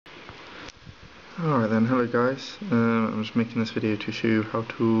Alright then, hello guys, I'm just making this video to show you how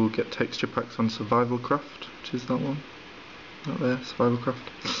to get texture packs on Survivalcraft, which is that one, out there,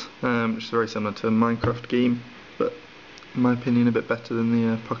 Survivalcraft, which is very similar to a Minecraft game, but in my opinion a bit better than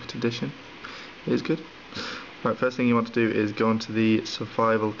the Pocket Edition. It is good. Right, first thing you want to do is go onto the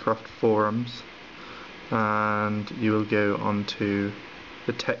Survivalcraft forums, and you will go onto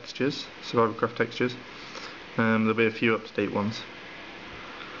the textures, Survivalcraft textures. There'll be a few up-to-date ones.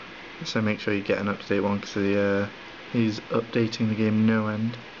 So make sure you get an up-to-date one because he's updating the game no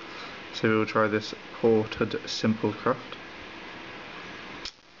end. So we'll try this ported Simplecraft.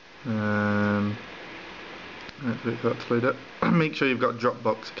 Wait for that to load up. Make sure you've got a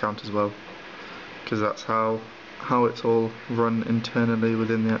Dropbox account as well, because that's how it's all run internally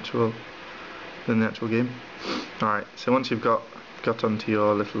within the actual game. Alright, so once you've got onto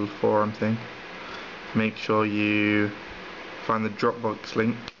your little forum thing, make sure you find the Dropbox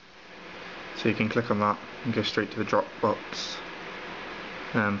link. So you can click on that and go straight to the Dropbox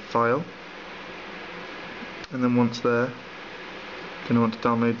file, and then once there, you're going to want to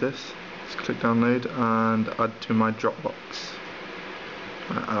download this. Just click download and add to my Dropbox.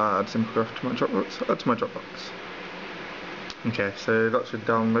 Add Simplecraft to my Dropbox. Add to my Dropbox. Okay, so that should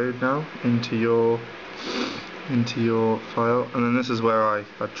download now into your file, and then this is where I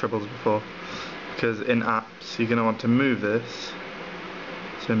had troubles before, because in apps you're going to want to move this.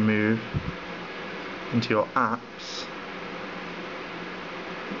 So move into your apps.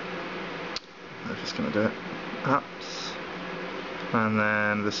 I'm just going to do it. Apps, and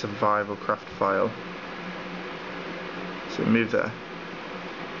then the Survivalcraft file. So move there.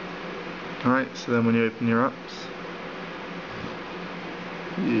 Alright, so then when you open your apps,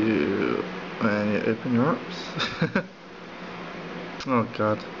 you open your apps. Oh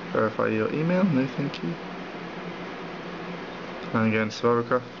god, verify your email, no thank you. And go into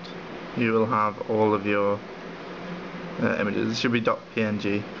Survivalcraft, you will have all of your images. It should be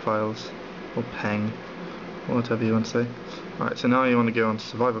 .png files, or peng, or whatever you want to say. Alright, so now you want to go on to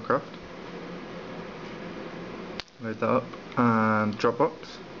Survivalcraft, load that up, and Dropbox,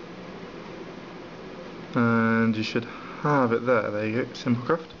 and you should have it there. There you go,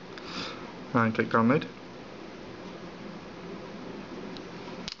 Simplecraft, and click download,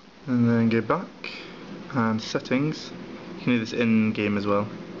 and then go back, and settings. You can do this in game as well,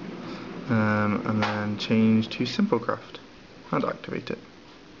 and then change to Simplecraft and activate it.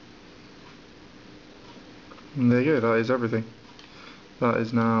 And there you go, that is everything. That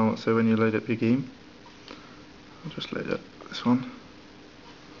is now, so when you load up your game, I'll just load up this one.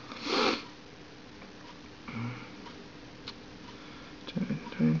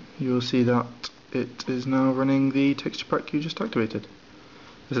 You will see that it is now running the texture pack you just activated.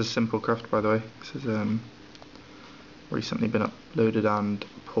 This is Simplecraft, by the way. This is recently been uploaded and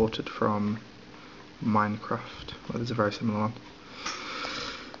ported from Minecraft. Well, there's a very similar one.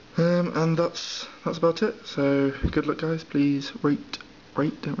 And that's about it. So good luck guys. Please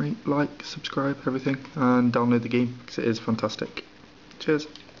don't rate, like, subscribe, everything, and download the game because it is fantastic. Cheers.